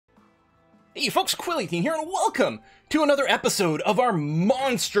Hey folks, Quillyteen here, and welcome to another episode of our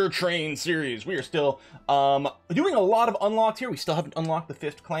Monster Train series. We are still doing a lot of unlocks here. We still haven't unlocked the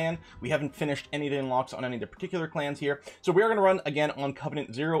 5th clan. We haven't finished any of the unlocks on any of the particular clans here. So we are going to run again on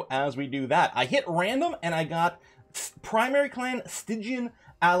Covenant 0 as we do that. I hit random, and I got primary clan Stygian,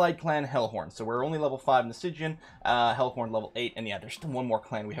 allied clan Hellhorned. So we're only level 5 in the Stygian, Hellhorned level 8, and yeah, there's still one more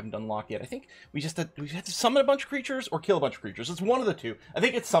clan we haven't unlocked yet. I think we had to summon a bunch of creatures or kill a bunch of creatures. It's one of the two. I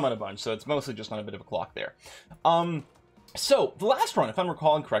think it's summon a bunch, so it's mostly just on a bit of a clock there. So the last run, if I'm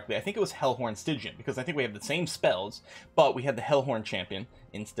recalling correctly, I think it was Hellhorned Stygian, because I think we have the same spells, but we had the Hellhorned champion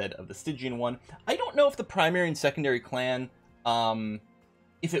instead of the Stygian one. I don't know if the primary and secondary clan,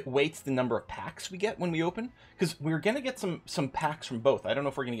 if it weights the number of packs we get when we open, because we're going to get some packs from both. I don't know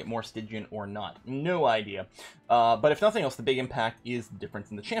if we're going to get more Stygian or not. No idea. But if nothing else, the big impact is the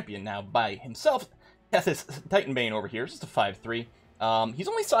difference in the champion. Now, by himself, Tethys Titanbane over here is just a 5-3. He's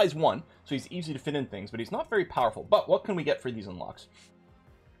only size 1, so he's easy to fit in things, but he's not very powerful. But what can we get for these unlocks?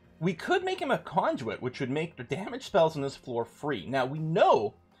 We could make him a conduit, which would make the damage spells on this floor free. Now, we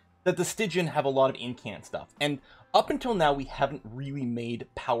know that the Stygian have a lot of incant stuff, and up until now, we haven't really made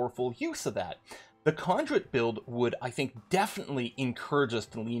powerful use of that. The conduit build would, I think, definitely encourage us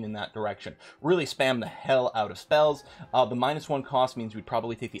to lean in that direction. Really spam the hell out of spells. The -1 cost means we'd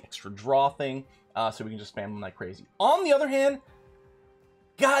probably take the extra draw thing, so we can just spam them like crazy. On the other hand,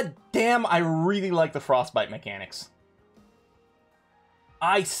 god damn, I really like the frostbite mechanics.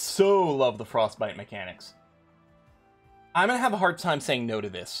 I so love the frostbite mechanics. I'm gonna have a hard time saying no to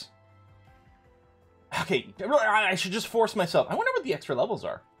this. Okay, I should just force myself. I wonder what the extra levels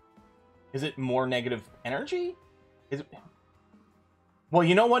are. Is it more negative energy? Is it... Well,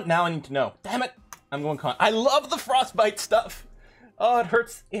 you know what? Now I need to know. Damn it! I'm going con. I love the frostbite stuff! Oh, it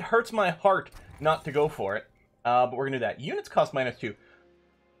hurts. It hurts my heart not to go for it. But we're gonna do that. Units cost -2.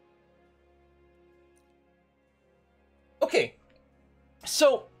 Okay.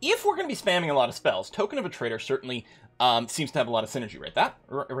 So, if we're going to be spamming a lot of spells, Token of a Traitor certainly seems to have a lot of synergy,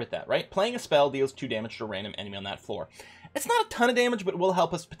 right? Playing a spell deals 2 damage to a random enemy on that floor. It's not a ton of damage, but it will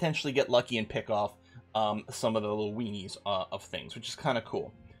help us potentially get lucky and pick off some of the little weenies of things, which is kind of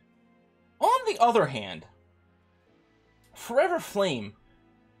cool. On the other hand, Forever Flame,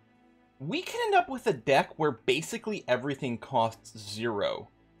 we can end up with a deck where basically everything costs 0.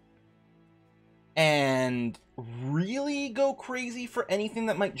 And really go crazy for anything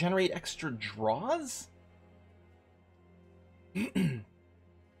that might generate extra draws?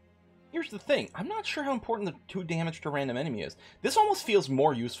 Here's the thing. I'm not sure how important the 2 damage to random enemy is. This almost feels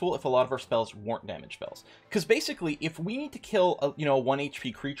more useful if a lot of our spells weren't damage spells. Because basically, if we need to kill a 1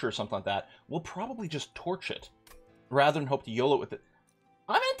 HP creature or something like that, we'll probably just torch it, rather than hope to YOLO with it.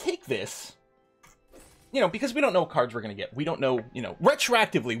 I'm going to take this. Because we don't know what cards we're going to get. We don't know,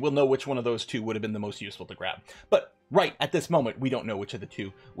 retroactively, we'll know which one of those 2 would have been the most useful to grab. But right at this moment, we don't know which of the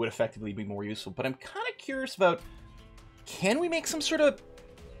 2 would effectively be more useful. But I'm kind of curious about, can we make some sort of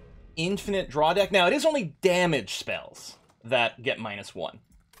infinite draw deck? Now, it is only damage spells that get -1. So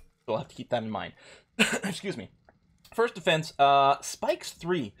we'll have to keep that in mind. Excuse me. First defense, Spikes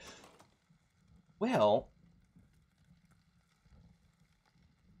 3. Well,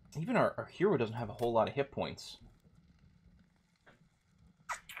 even our hero doesn't have a whole lot of hit points.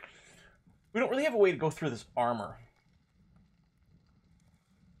 We don't really have a way to go through this armor.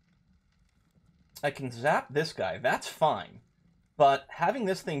 I can zap this guy. That's fine. But having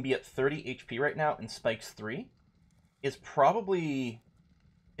this thing be at 30 HP right now in Spikes 3 is probably...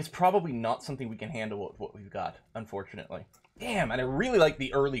 It's probably not something we can handle with what we've got, unfortunately. Damn, and I really like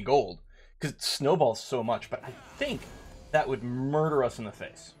the early gold, because it snowballs so much, but I think that would murder us in the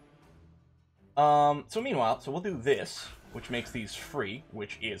face. So meanwhile, we'll do this, which makes these free,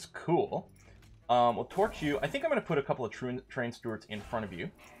 which is cool. We'll torch you. I think I'm going to put a couple of train stewards in front of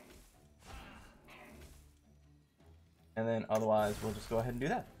you. And then otherwise, we'll just go ahead and do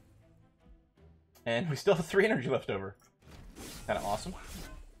that. And we still have 3 energy left over. Kind of awesome.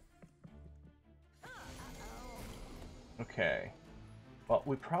 Okay. Well,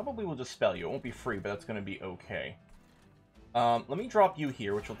 we probably will just spell you. It won't be free, but that's going to be okay. Let me drop you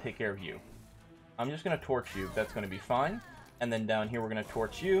here, which will take care of you. I'm just going to torch you. That's going to be fine. And then down here, we're going to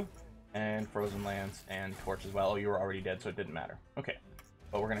torch you. And Frozen Lands and torch as well. Oh, you were already dead, so it didn't matter. Okay.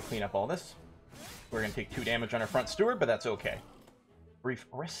 But we're going to clean up all this. We're going to take 2 damage on our front steward, but that's okay. Brief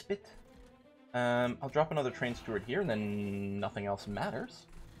respite. I'll drop another train steward here, and then nothing else matters.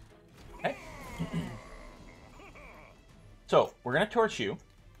 Okay. So, we're going to torch you.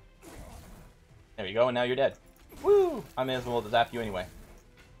 There you go, and now you're dead. Woo! I may as well zap you anyway.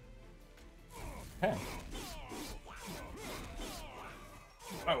 Okay.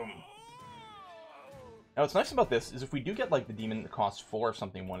 Boom. Now, what's nice about this is if we do get, like, the demon that costs 4 or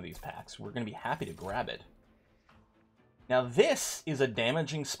something in one of these packs, we're going to be happy to grab it. Now, this is a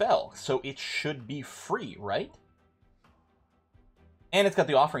damaging spell, so it should be free, right? And it's got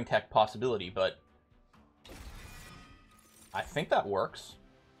the offering tech possibility, but I think that works.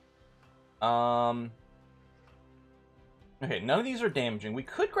 Okay, none of these are damaging. We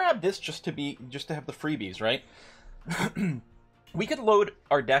could grab this just to have the freebies, right? We could load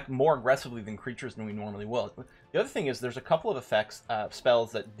our deck more aggressively than creatures than we normally will. The other thing is there's a couple of effects,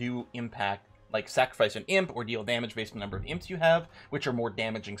 spells that do impact, like sacrifice an imp or deal damage based on the number of imps you have, which are more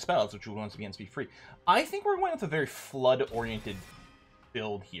damaging spells, which we want to be free. I think we're going with a very flood-oriented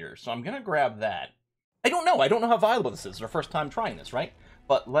build here, so I'm gonna grab that. I don't know how viable this is. It's our first time trying this, right?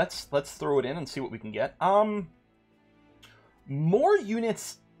 But let's throw it in and see what we can get. More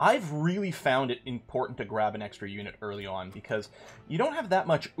units. I've really found it important to grab an extra unit early on because you don't have that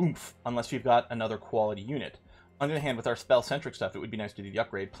much oomph unless you've got another quality unit. On the other hand, with our spell-centric stuff, it would be nice to do the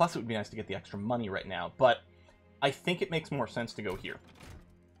upgrade. Plus, it would be nice to get the extra money right now. But I think it makes more sense to go here.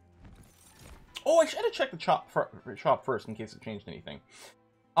 Oh, I should have checked the shop first in case it changed anything.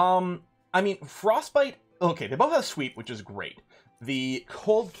 I mean, Frostbite... Okay, they both have Sweep, which is great. The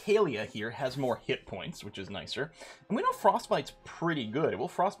Cold Kalia here has more hit points, which is nicer. And we know Frostbite's pretty good. It will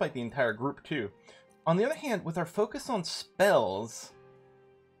Frostbite the entire group, too. On the other hand, with our focus on spells...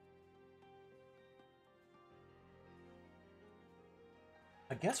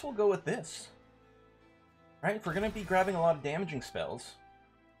 I guess we'll go with this. Right? If we're going to be grabbing a lot of damaging spells...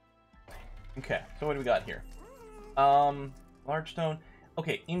 Okay, so what do we got here? Large Stone.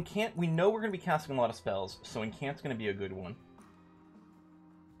 Okay, Incant, we know we're going to be casting a lot of spells, so Incant's going to be a good one.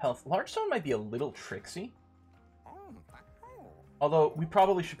 Health. Large Stone might be a little tricksy. Although, we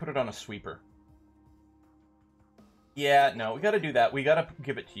probably should put it on a sweeper. Yeah, no, we gotta do that. We gotta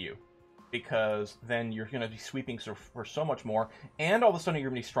give it to you. Because then you're gonna be sweeping for so much more, and all of a sudden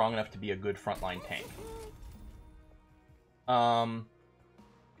you're gonna be strong enough to be a good frontline tank. I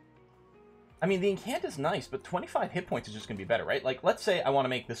mean, the Incant is nice, but 25 hit points is just going to be better, right? Like, let's say I want to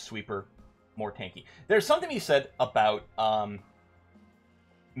make this sweeper more tanky. There's something you said about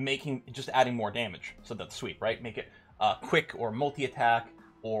just adding more damage, so that's sweep, right? Make it quick or multi-attack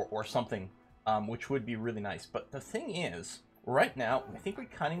or something, which would be really nice. But the thing is, right now, I think we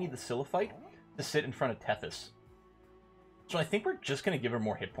kind of need the Siliphyte to sit in front of Tethys. So I think we're just going to give her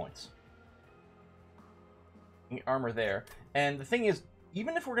more hit points. Armor there. And the thing is,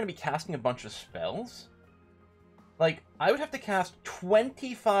 even if we're going to be casting a bunch of spells, like, I would have to cast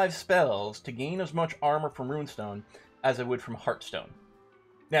 25 spells to gain as much armor from Runestone as I would from Heartstone.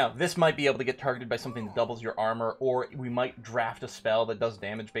 Now, this might be able to get targeted by something that doubles your armor, or we might draft a spell that does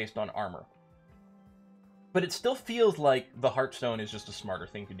damage based on armor. But it still feels like the Heartstone is just a smarter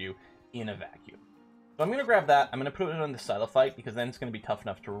thing to do in a vacuum. So I'm going to grab that. I'm going to put it on the Siliphyte, because then it's going to be tough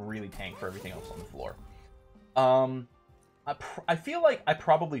enough to really tank for everything else on the floor. I feel like I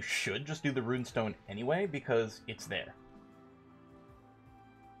probably should just do the Runestone anyway, because it's there.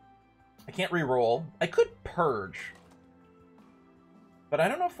 I can't re-roll. I could Purge. But I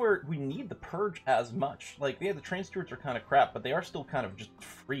don't know if we need the Purge as much. Like, yeah, the Train Stewards are kind of crap, but they are still kind of just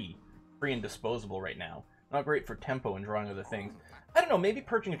free and disposable right now. Not great for tempo and drawing other things. I don't know, maybe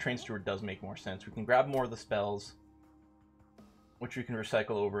purging a Train Steward does make more sense. We can grab more of the spells, which we can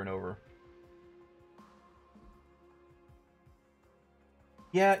recycle over and over.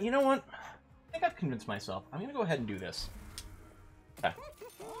 Yeah, you know what? I think I've convinced myself. I'm going to go ahead and do this. Okay.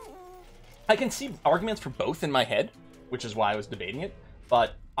 I can see arguments for both in my head, which is why I was debating it,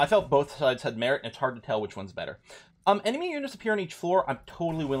 but I felt both sides had merit, and it's hard to tell which one's better. Enemy units appear on each floor. I'm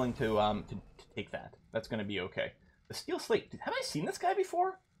totally willing to take that. That's going to be okay. The Steel Slate. Have I seen this guy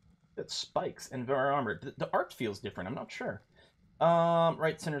before? That spikes and very armored. The art feels different. I'm not sure.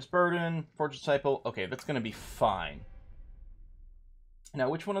 Right Center's Burden. Forge Disciple. Okay, that's going to be fine. Now,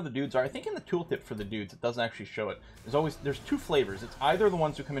 which one of the dudes are? I think in the tooltip for the dudes, it doesn't actually show it. There's two flavors. It's either the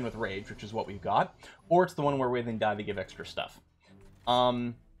ones who come in with Rage, which is what we've got, or it's the one where when they die, they give extra stuff.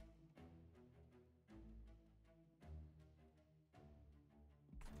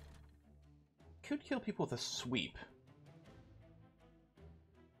 Could kill people with a sweep.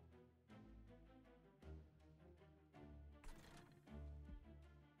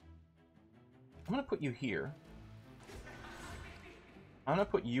 I'm gonna put you here. I'm going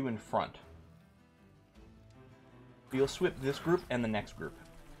to put you in front. We'll sweep this group and the next group.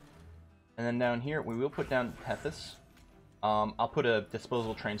 And then down here, we will put down Tethys. I'll put a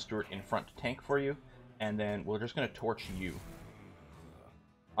disposable Train Steward in front to tank for you. And then we're just going to torch you.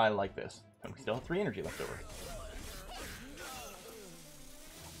 I like this. And we still have 3 energy left over.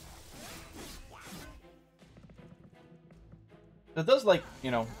 It does, like,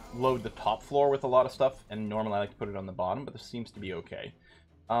 you know, load the top floor with a lot of stuff, and normally I like to put it on the bottom, but this seems to be okay.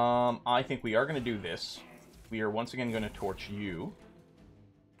 I think we are going to do this. We are once again going to torch you.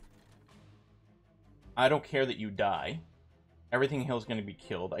 I don't care that you die. Everything here is going to be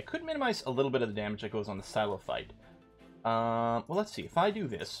killed. I could minimize a little bit of the damage that goes on the silo fight. Well, let's see. If I do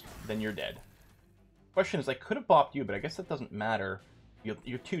this, then you're dead. Question is, I could have bopped you, but I guess that doesn't matter.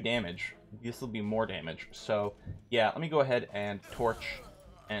 You're 2 damage. This will be more damage. So, yeah, let me go ahead and torch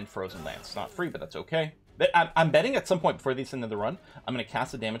and Frozen Lance. It's not free, but that's okay. I'm betting at some point before this end of the run, I'm going to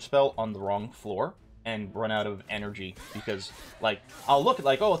cast a damage spell on the wrong floor and run out of energy. Because, like, I'll look at,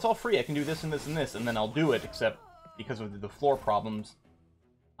 like, oh, it's all free. I can do this and this and this. And then I'll do it, except because of the floor problems,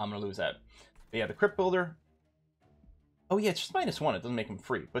 I'm going to lose that. But yeah, the Crypt Builder. Oh, yeah, it's just -1. It doesn't make him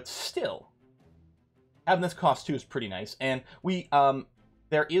free. But still, having this cost 2 is pretty nice. And we,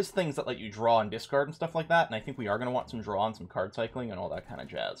 there is things that let you draw and discard and stuff like that. And I think we are going to want some draw and some card cycling and all that kind of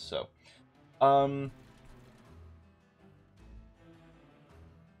jazz. So, I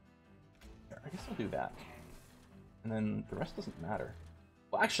guess I'll do that. And then the rest doesn't matter.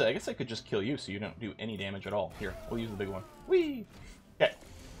 Well, actually, I guess I could just kill you so you don't do any damage at all. Here, we'll use the big one. Whee! Okay.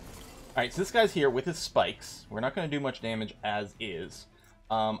 Alright, so this guy's here with his spikes. We're not going to do much damage as is.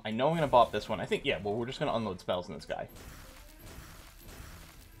 I know I'm going to bop this one. I think, yeah, well, we're just going to unload spells on this guy.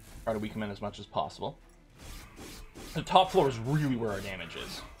 Try to weaken him as much as possible. The top floor is really where our damage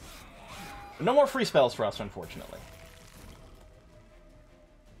is. But no more free spells for us, unfortunately.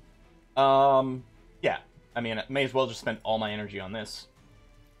 Yeah. I mean, I may as well just spend all my energy on this.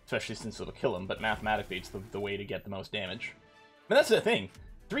 Especially since it'll kill him, but mathematically it's the way to get the most damage. I mean, that's the thing.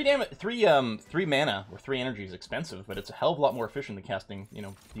 3 mana, or 3 energy is expensive, but it's a hell of a lot more efficient than casting, you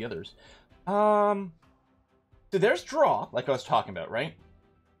know, the others. So there's draw, like I was talking about, right?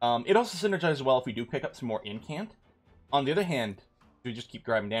 It also synergizes well if we do pick up some more incant. On the other hand, we just keep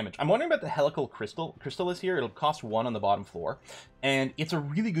grabbing damage. I'm wondering about the Helical Crystal. Crystallis here, it'll cost 1 on the bottom floor, and it's a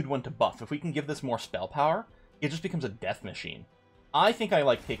really good one to buff. If we can give this more spell power, it just becomes a death machine. I think I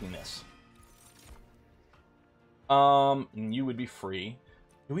like taking this. You would be free.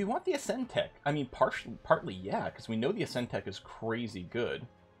 Do we want the Ascend Tech? I mean, partly, yeah, because we know the Ascend Tech is crazy good.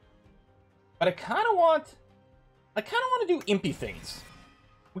 But I kind of want to do impy things.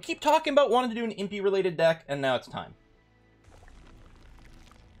 We keep talking about wanting to do an impy-related deck, and now it's time.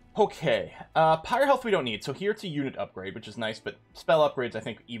 Okay, Pyre Health we don't need, so here it's a unit upgrade, which is nice, but spell upgrades I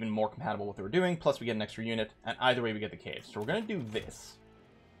think even more compatible with what we're doing, plus we get an extra unit, and either way we get the cave. So we're going to do this.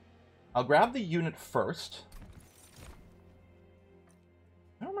 I'll grab the unit first.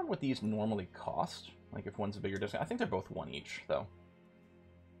 I don't remember what these normally cost, like if one's a bigger discount. I think they're both 1 each, though.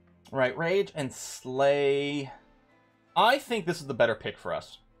 Right, Rage and Slay. I think this is the better pick for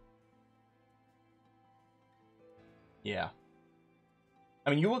us. Yeah. I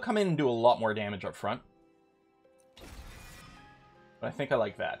mean, you will come in and do a lot more damage up front. But I think I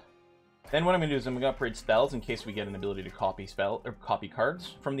like that. Then what I'm going to do is I'm going to upgrade spells in case we get an ability to copy copy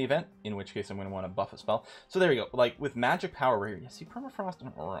cards from the event, in which case I'm going to want to buff a spell. So there we go. Like, with magic power right here, you see, Permafrost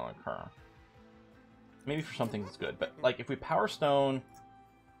doesn't really occur. Maybe for some things it's good, but, like, if we Power Stone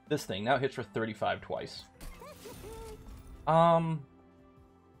this thing, now it hits for 35 twice. I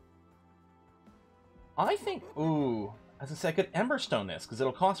think, ooh, as I said, I could Emberstone this, because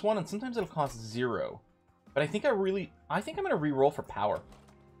it'll cost 1, and sometimes it'll cost 0. But I think I think I'm going to re-roll for power.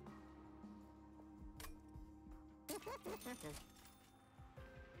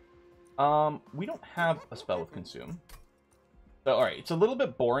 We don't have a spell with Consume. So, alright, it's a little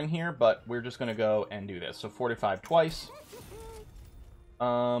bit boring here, but we're just going to go and do this. So, 45 twice.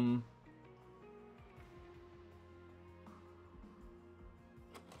 I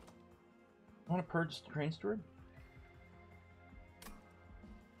want to purge Train Steward?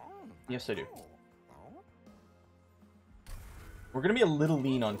 Yes, I do. We're going to be a little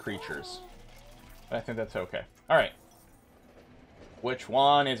lean on creatures. But I think that's okay. Alright. Which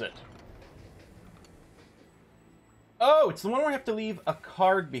one is it? Oh, it's the one where I have to leave a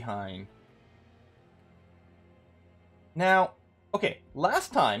card behind. Now, okay,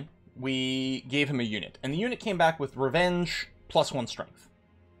 last time we gave him a unit, and the unit came back with Revenge plus 1 Strength.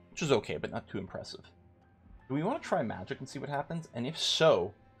 Which is okay, but not too impressive. Do we want to try magic and see what happens? And if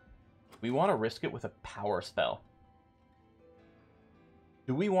so, we want to risk it with a power spell.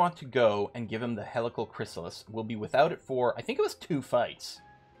 Do we want to go and give him the Helical Chrysalis? We'll be without it for, I think it was 2 fights.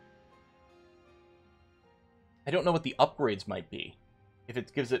 I don't know what the upgrades might be. If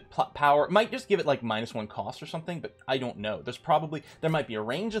it gives it power, it might just give it like -1 cost or something, but I don't know. There might be a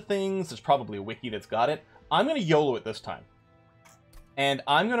range of things. There's probably a wiki that's got it. I'm going to YOLO it this time. And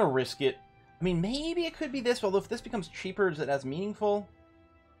I'm going to risk it I mean, maybe it could be this, although if this becomes cheaper, is it as meaningful?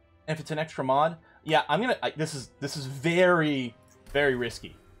 And if it's an extra mod? Yeah, this is very, very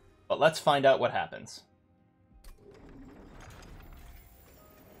risky. But let's find out what happens.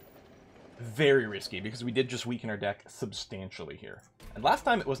 Very risky, because we did just weaken our deck substantially here. And last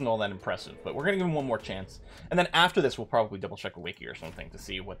time it wasn't all that impressive, but we're going to give him one more chance. And then after this, we'll probably double-check a wiki or something to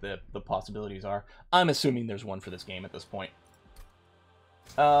see what the possibilities are. I'm assuming there's one for this game at this point.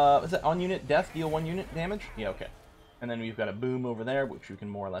 Is it on-unit death, deal 1 unit damage? Yeah, okay. And then we've got a boom over there, which we can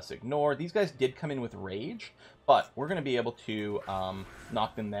more or less ignore. These guys did come in with rage, but we're going to be able to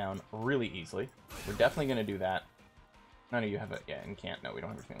knock them down really easily. We're definitely going to do that. None of you have a... Yeah, and can't. No, we don't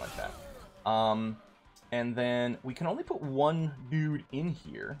have anything like that. And then we can only put one dude in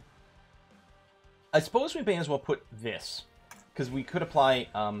here. I suppose we may as well put this, because we could apply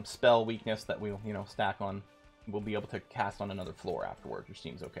spell weakness that we'll, you know, stack on. We'll be able to cast on another floor afterwards, which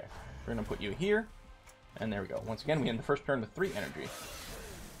seems okay. We're going to put you here, and there we go. Once again, we end the first turn with 3 energy.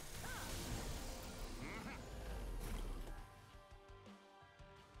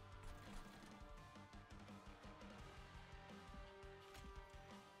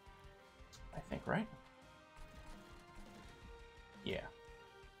 I think, right? Yeah.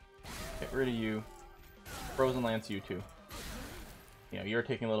 Get rid of you. Frozen Lance, you too. You know, you're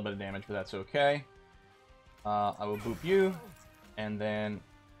taking a little bit of damage, but that's okay. I will boop you, and then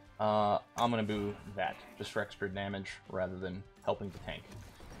I'm gonna boo that, just for extra damage rather than helping the tank.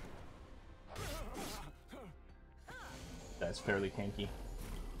 That's fairly tanky.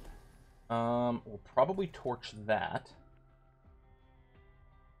 We'll probably torch that.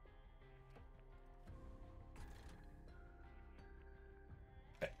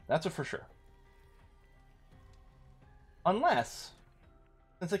 Okay, that's a for sure. Unless,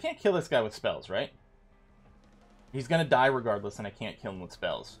 since I can't kill this guy with spells, right? He's gonna die regardless, and I can't kill him with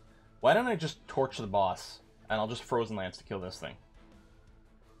spells. Why don't I just torch the boss, and I'll just Frozen Lance to kill this thing.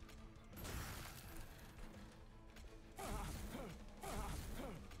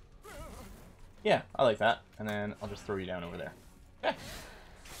 Yeah, I like that. And then I'll just throw you down over there. Okay.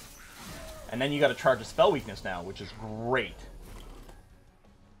 And then you gotta charge a spell weakness now, which is great.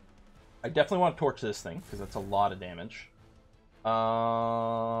 I definitely want to torch this thing, because that's a lot of damage.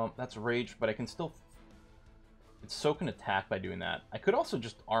 That's rage, but I can still... It's soak and attack by doing that. I could also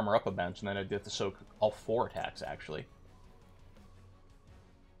just armor up a bench, and then I'd have to soak all 4 attacks, actually.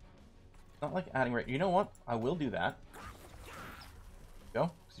 Not like adding rage. You know what? I will do that. Go.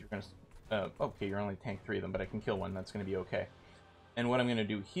 Because you're going to... okay, you're only tank 3 of them, but I can kill one. That's going to be okay. And what I'm going to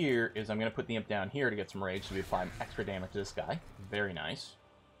do here is I'm going to put the imp down here to get some rage, so we apply extra damage to this guy. Very nice.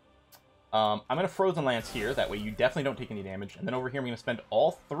 I'm going to Frozen Lance here. That way you definitely don't take any damage. And then over here I'm going to spend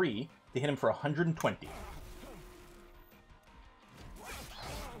all 3 to hit him for 120.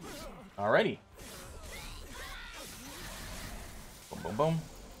 Alrighty. Boom, boom, boom.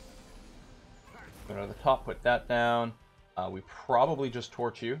 Go to the top, put that down. We probably just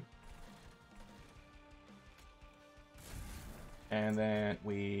torch you. And then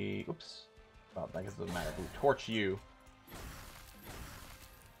we... Oops. Well, I guess it doesn't matter. We torch you.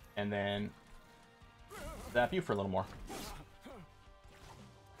 And then zap you for a little more.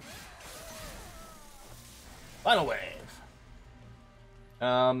 Final wave.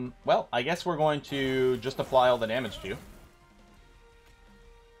 Well, I guess we're going to just apply all the damage to you.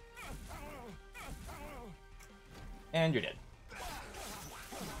 And you're dead.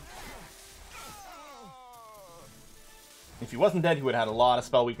 If he wasn't dead, he would have had a lot of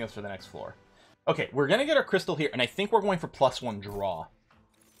spell weakness for the next floor. Okay, we're going to get our crystal here, and I think we're going for +1 draw.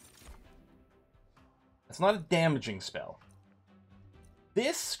 It's not a damaging spell.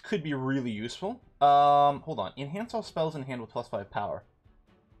 This could be really useful. Hold on. Enhance all spells in hand with +5 power.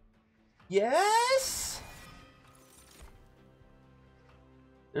 Yes?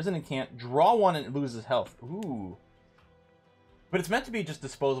 There's an incant. Draw 1 and it loses health. Ooh. But it's meant to be just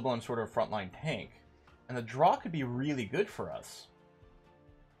disposable and sort of a frontline tank. And the draw could be really good for us.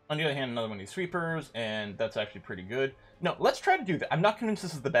 On the other hand, another one of these sweepers, and that's actually pretty good. No, let's try to do that. I'm not convinced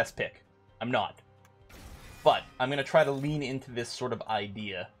this is the best pick. I'm not. But I'm going to try to lean into this sort of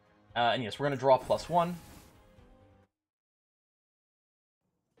idea. And yes, we're going to draw +1.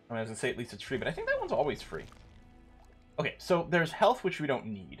 I was going to say at least it's free, but I think that one's always free. Okay, so there's health, which we don't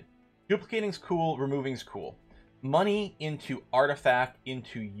need. Duplicating's cool, removing's cool. Money into artifact,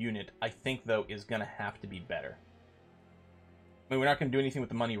 into unit, I think, though, is going to have to be better. I mean, we're not going to do anything with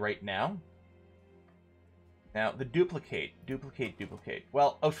the money right now. Now, the duplicate.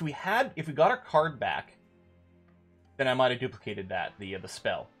 Well, if we got our card back, then I might have duplicated that, the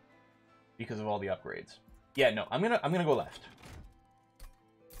spell, because of all the upgrades. Yeah, no, I'm gonna go left.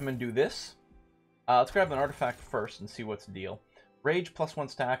 I'm gonna do this, Let's grab an artifact first and see what's the deal. Rage +1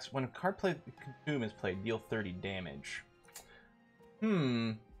 stacks. When a card played Consume is played, deal 30 damage. I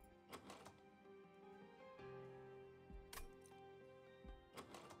mean,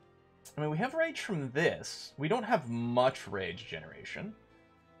 we have Rage from this. We don't have much Rage generation.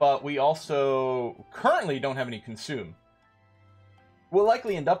 But we also currently don't have any Consume. We'll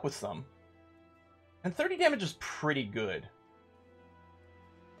likely end up with some. And 30 damage is pretty good.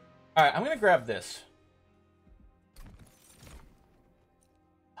 Alright, I'm going to grab this.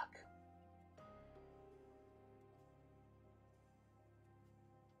 Fuck.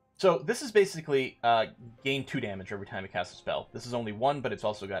 So this is basically gain 2 damage every time it casts a spell. This is only 1, but it's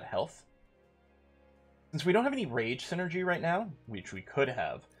also got health. Since we don't have any Rage synergy right now, which we could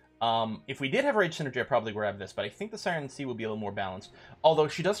have, if we did have Rage synergy, I'd probably grab this, but I think the Siren Sea will be a little more balanced. Although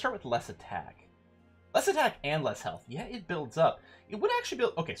she does start with less attack. Less attack and less health. Yeah, it builds up. It would actually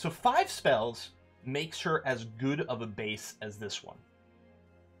build... Okay, so 5 spells makes her as good of a base as this one.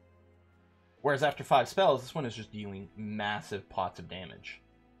 Whereas after 5 spells, this one is just dealing massive pots of damage.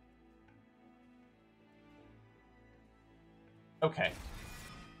 Okay.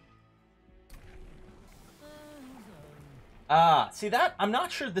 See that? I'm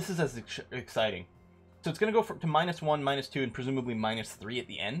not sure this is as exciting. So it's going to go to -1, -2, and presumably -3 at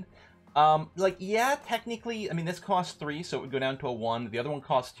the end. Like, yeah, technically, I mean, this costs 3, so it would go down to a 1. The other one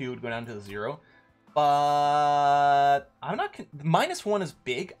costs 2, it would go down to a 0. But I'm not... -1 is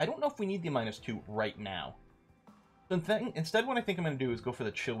big. I don't know if we need the -2 right now. So instead, what I think I'm going to do is go for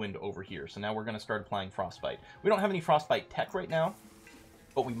the Chill Wind over here. So now we're going to start applying Frostbite. We don't have any Frostbite tech right now,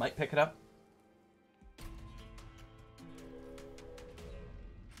 but we might pick it up.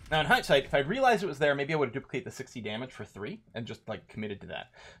 Now, in hindsight, if I'd realized it was there, maybe I would have duplicated the 60 damage for 3 and just, like, committed to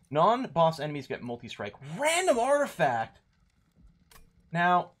that. Non-boss enemies get multi-strike. Random artifact!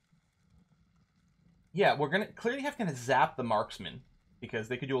 Now, yeah, we're going to clearly have to zap the marksman because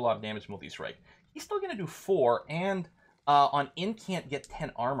they could do a lot of damage multi-strike. He's still going to do 4 and on incant get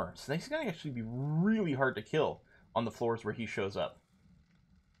 10 armor. So he's going to actually be really hard to kill on the floors where he shows up.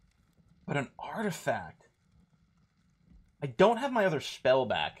 But an artifact... I don't have my other spell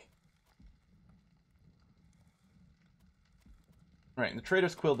back. Right, and the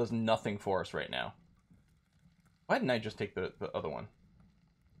Trader's Quill does nothing for us right now. Why didn't I just take the other one?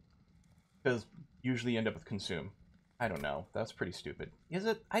 Because usually you end up with Consume. I don't know. That's pretty stupid. Is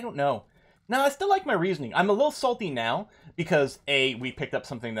it? I don't know. No, I still like my reasoning. I'm a little salty now because A, we picked up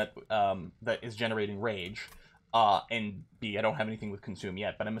something that that is generating Rage, and B, I don't have anything with Consume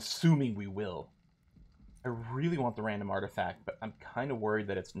yet, but I'm assuming we will. I really want the random artifact, but I'm kind of worried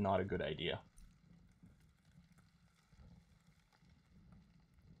that it's not a good idea.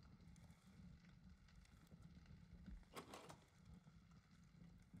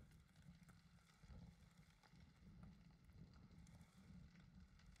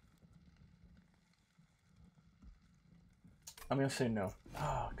 I'm going to say no.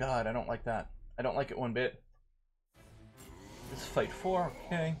 Oh, God, I don't like that. I don't like it one bit. This is fight 4,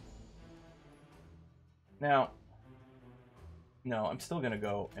 okay. Now, no, I'm still going to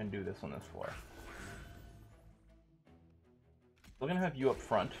go and do this on this floor. Still going to have you up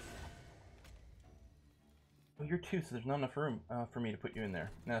front. Oh, you're 2, so there's not enough room for me to put you in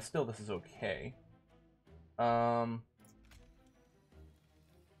there. Now, still, this is okay. May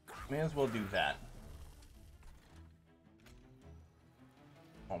as well do that.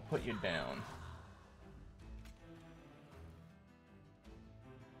 I'll put you down.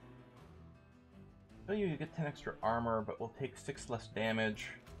 So you get 10 extra armor, but we'll take 6 less damage.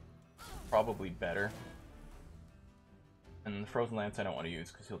 Probably better. And the Frozen Lance I don't want to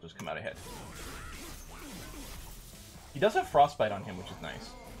use because he'll just come out ahead. He does have Frostbite on him, which is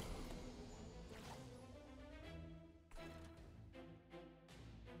nice.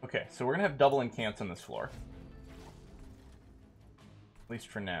 Okay, so we're going to have double incants on this floor. At least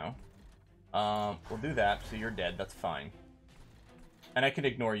for now. We'll do that, so you're dead, that's fine. And I can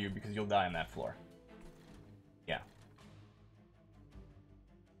ignore you because you'll die on that floor. Yeah.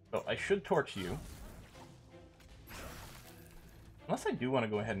 So I should torch you. Unless I do want to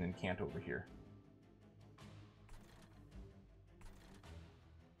go ahead and incant over here.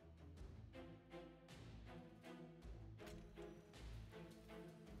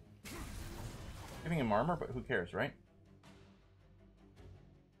 Giving him armor, but who cares, right?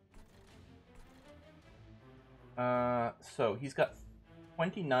 So he's got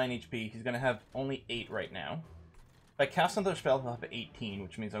 29 HP. He's going to have only 8 right now. If I cast another spell, he'll have 18,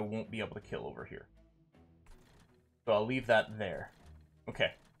 which means I won't be able to kill over here. So I'll leave that there.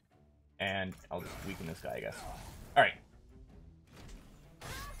 Okay. And I'll just weaken this guy, I guess. Alright.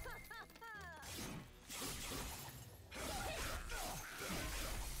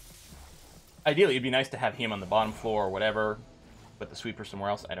 Ideally, it'd be nice to have him on the bottom floor or whatever, but the sweeper somewhere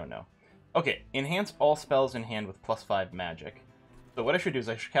else, I don't know. Okay, enhance all spells in hand with +5 magic. So what I should do is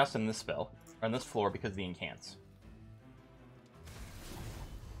I should cast on this spell, or on this floor, because of the incants.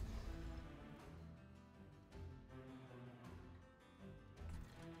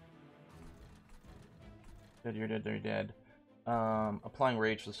 Dead, you're dead, you're dead. Applying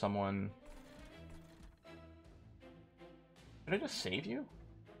rage to someone. Did I just save you?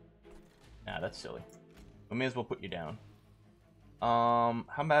 Nah, that's silly. We may as well put you down.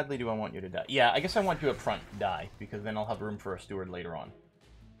 How badly do I want you to die? Yeah, I guess I want you up front to die, because then I'll have room for a steward later on.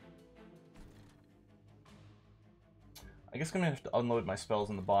 I guess I'm gonna have to unload my spells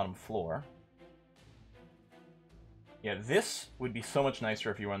on the bottom floor. Yeah, this would be so much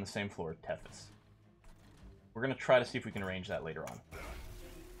nicer if you were on the same floor as Tethys. We're gonna try to see if we can arrange that later on.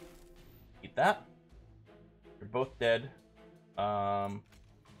 Eat that. You're both dead.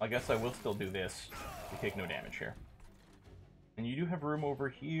 I guess I will still do this. We take no damage here. And you do have room over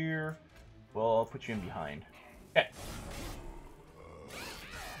here. Well, I'll put you in behind. Okay.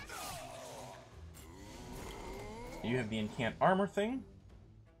 You have the incant armor thing.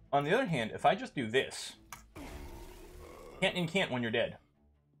 On the other hand, if I just do this, can't incant when you're dead.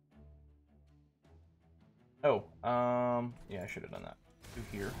 Oh, yeah, I should have done that. Do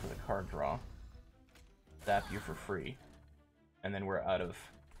here for the card draw. Zap you for free. And then we're out of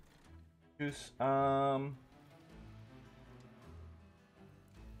juice. No,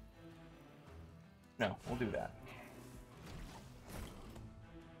 we'll do that.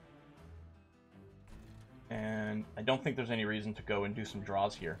 And I don't think there's any reason to go and do some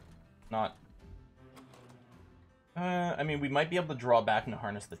draws here. Not... I mean, we might be able to draw back and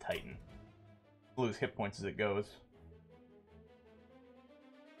harness the Titan. Lose hit points as it goes.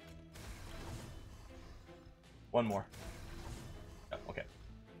 One more. Oh, okay.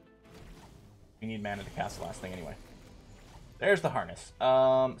 We need mana to cast the last thing anyway. There's the harness.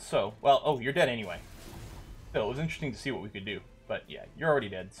 So, well, oh, you're dead anyway. Still, it was interesting to see what we could do. But yeah, you're already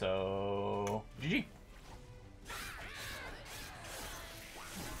dead, so... GG.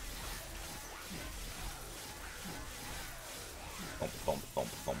 Thump, thump, thump,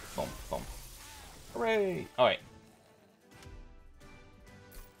 thump, thump, thump. Hooray! Alright.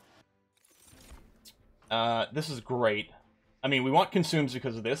 This is great. I mean, we want consumes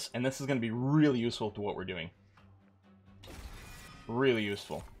because of this, and this is going to be really useful to what we're doing. Really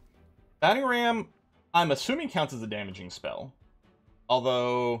useful. Battering Ram, I'm assuming counts as a damaging spell.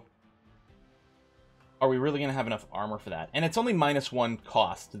 Although, are we really going to have enough armor for that? And it's only -1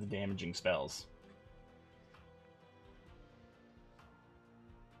 cost to the damaging spells.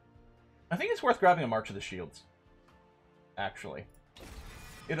 I think it's worth grabbing a March of the Shields. Actually.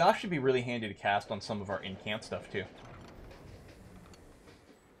 It'd actually be really handy to cast on some of our incant stuff, too.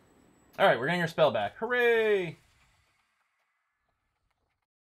 Alright, we're getting our spell back. Hooray!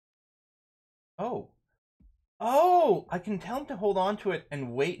 Oh. Oh! I can tell him to hold on to it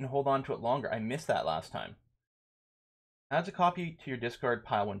and wait and hold on to it longer. I missed that last time. Adds a copy to your discard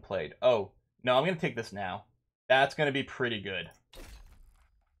pile when played. Oh. No, I'm going to take this now. That's going to be pretty good.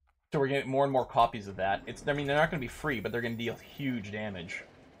 So we're getting more and more copies of that. I mean, they're not going to be free, but they're going to deal huge damage.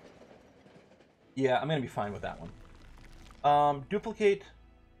 Yeah, I'm going to be fine with that one. Duplicate.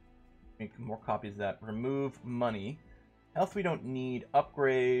 Make more copies of that. Remove money. Health we don't need.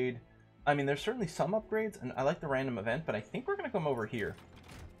 Upgrade. I mean, there's certainly some upgrades, and I like the random event, but I think we're going to come over here.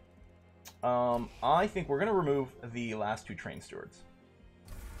 I think we're going to remove the last 2 train stewards.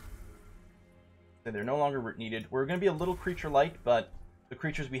 They're no longer needed. We're going to be a little creature light, but the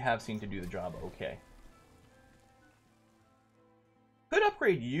creatures we have seem to do the job okay. Could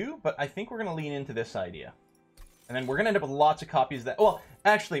upgrade you, but I think we're going to lean into this idea. And then we're going to end up with lots of copies that... Well,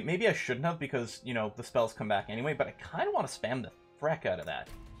 actually, maybe I shouldn't have because, you know, the spells come back anyway, but I kind of want to spam the frack out of that.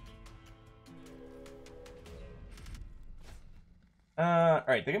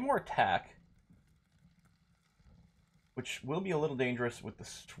 Alright, they get more attack. Which will be a little dangerous with the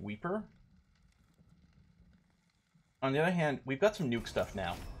sweeper. On the other hand, we've got some nuke stuff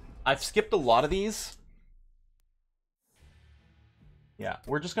now. I've skipped a lot of these. Yeah,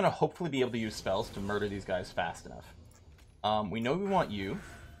 we're just going to hopefully be able to use spells to murder these guys fast enough. We know we want you.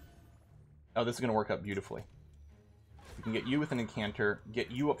 Oh, this is going to work out beautifully. We can get you with an incanter,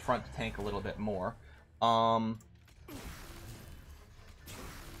 get you up front to tank a little bit more.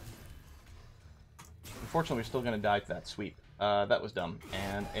 Unfortunately, we're still going to die to that sweep. That was dumb,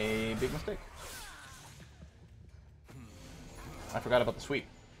 and a big mistake. I forgot about the sweep.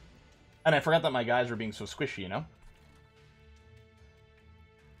 And I forgot that my guys were being so squishy, you know?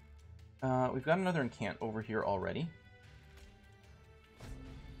 We've got another incant over here already.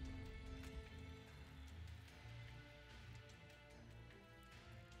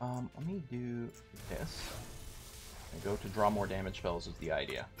 Let me do this. And go to draw more damage spells is the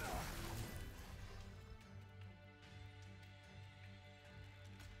idea.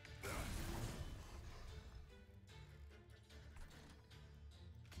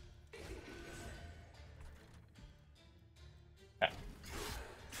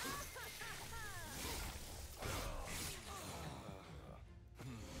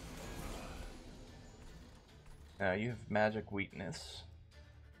 You have magic weakness.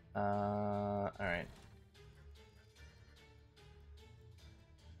 Alright.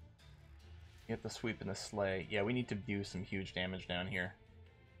 You have the sweep and the slay. Yeah, we need to do some huge damage down here.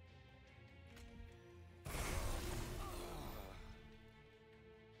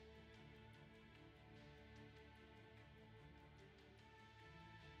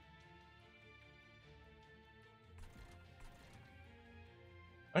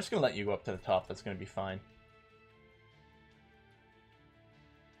 I'm just gonna let you go up to the top. That's gonna be fine.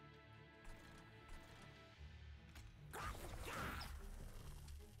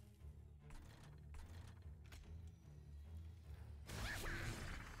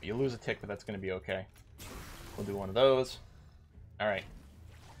 You lose a tick, but that's going to be okay. We'll do one of those. Alright.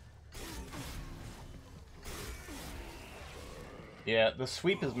 Yeah, the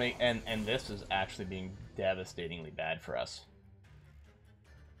sweep is and this is actually being devastatingly bad for us.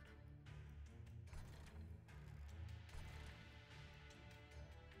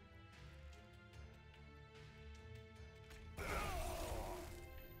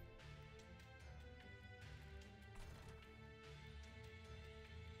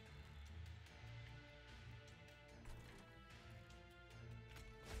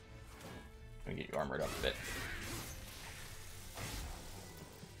 Get you armored up a bit.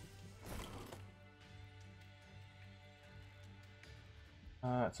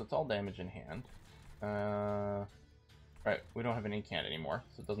 So it's all damage in hand. Right, we don't have an incant anymore,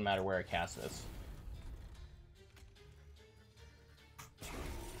 so it doesn't matter where I cast this.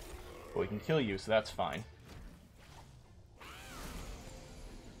 But we can kill you, so that's fine.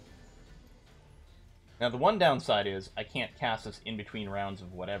 Now the one downside is I can't cast this in between rounds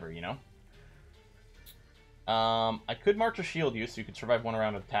of whatever, you know? I could march a shield you, so you could survive one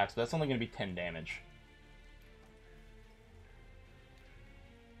round of attacks, but that's only going to be 10 damage.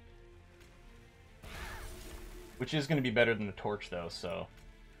 Which is going to be better than the torch, though, so...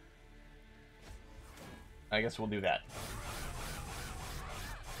 I guess we'll do that.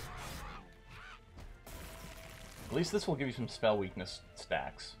 At least this will give you some spell weakness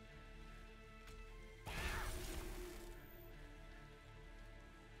stacks.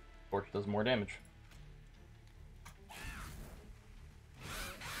 Torch does more damage.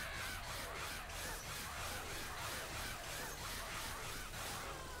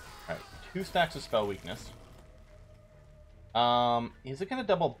 Alright, 2 stacks of spell weakness. Is it going to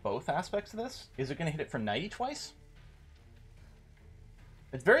double both aspects of this? Is it going to hit it for 90 twice?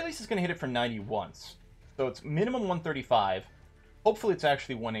 At very least, it's going to hit it for 90 once. So it's minimum 135. Hopefully it's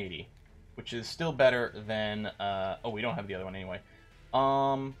actually 180, which is still better than... oh, we don't have the other one anyway.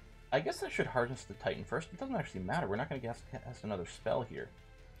 I guess I should harness the Titan first. It doesn't actually matter. We're not going to cast another spell here.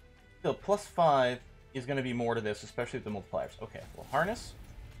 Still, +5 is going to be more to this, especially with the multipliers. Okay, we'll harness.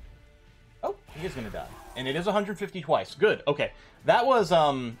 Oh, he is going to die. And it is 150 twice. Good. Okay. That was,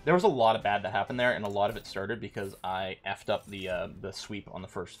 there was a lot of bad that happened there, and a lot of it started because I effed up the sweep on the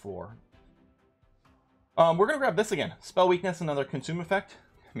first floor. We're going to grab this again. Spell weakness, another consume effect.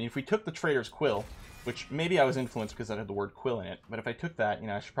 I mean, if we took the Trader's Quill, which maybe I was influenced because I had the word quill in it, but if I took that, you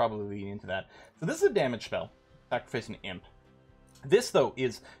know, I should probably lean into that. So this is a damage spell. Sacrifice an imp. This, though,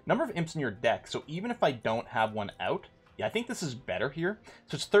 is number of imps in your deck, so even if I don't have one out, yeah, I think this is better here.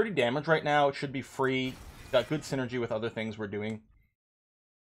 So it's 30 damage right now. It should be free. It's got good synergy with other things we're doing.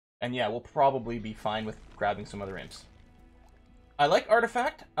 And yeah, we'll probably be fine with grabbing some other imps. I like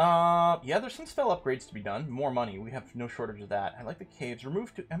Artifact. Yeah, there's some spell upgrades to be done. More money. We have no shortage of that. I like the caves.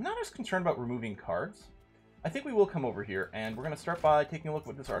 I'm not as concerned about removing cards. I think we will come over here, and we're going to start by taking a look at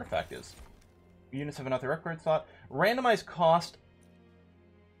what this artifact is. Units have another upgrade slot. Randomized cost.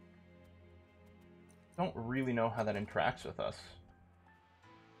 Don't really know how that interacts with us.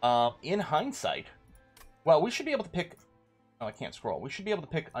 In hindsight, well, we should be able to pick... Oh, I can't scroll. We should be able to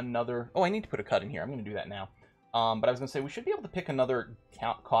pick another... Oh, I need to put a cut in here. I'm going to do that now. But I was going to say, we should be able to pick another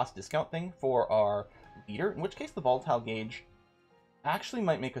cost discount thing for our leader, in which case the volatile gauge actually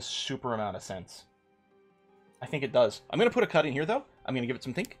might make a super amount of sense. I think it does. I'm going to put a cut in here, though. I'm going to give it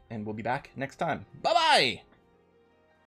some think, and we'll be back next time. Bye-bye!